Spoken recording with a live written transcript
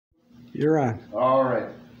You're on. All right.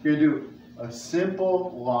 We're gonna do a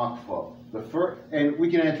simple lock flow. The first, and we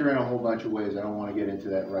can enter in a whole bunch of ways. I don't want to get into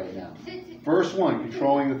that right now. First one,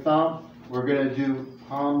 controlling the thumb. We're gonna do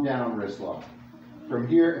palm down wrist lock. From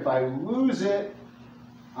here, if I lose it,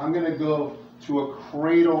 I'm gonna go to a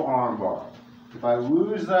cradle arm bar. If I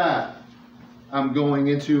lose that, I'm going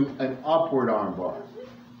into an upward arm bar.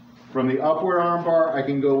 From the upward arm bar, I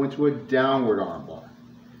can go into a downward arm bar.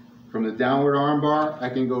 From the downward arm bar, I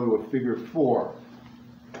can go to a figure four.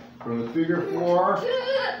 From the figure four,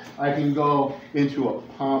 I can go into a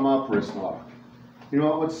palm up wrist lock. You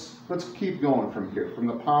know what, let's keep going from here. From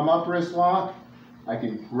the palm up wrist lock, I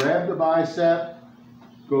can grab the bicep,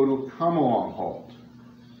 go to a come along hold.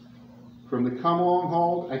 From the come along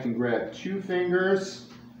hold, I can grab two fingers,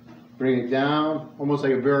 bring it down, almost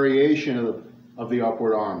like a variation of the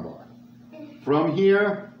upward arm bar. From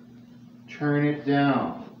here, turn it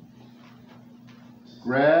down.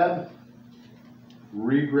 Grab,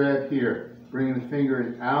 re-grab here, bringing the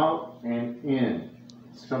finger out and in,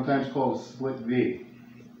 sometimes called a split V.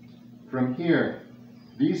 From here,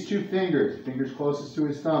 these two fingers, fingers closest to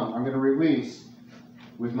his thumb, I'm going to release.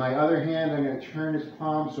 With my other hand, I'm going to turn his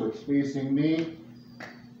palm so it's facing me,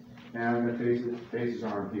 and I'm going to face his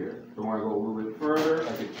arm here. If I want to go a little bit further,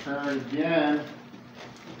 I can turn again,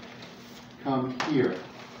 come here.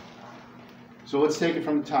 So let's take it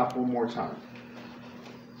from the top one more time.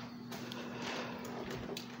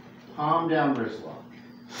 Palm down wrist lock.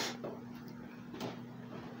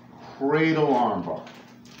 Cradle arm bar.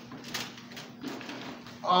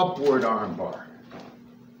 Upward arm bar.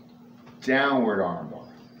 Downward arm bar.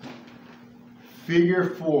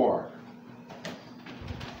 Figure four.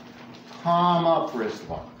 Palm up wrist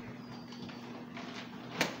lock.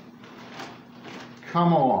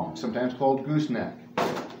 Come along, sometimes called gooseneck.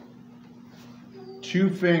 Two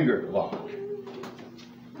finger lock.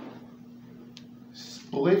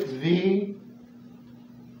 Split V,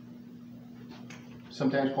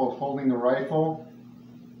 sometimes called holding the rifle.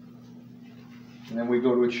 And then we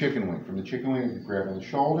go to a chicken wing. From the chicken wing, you can grab on the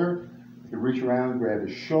shoulder. You can reach around and grab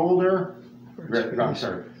his shoulder.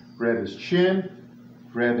 Grab his chin.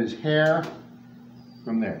 Grab his hair.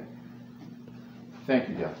 From there. Thank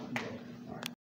you, Jeff.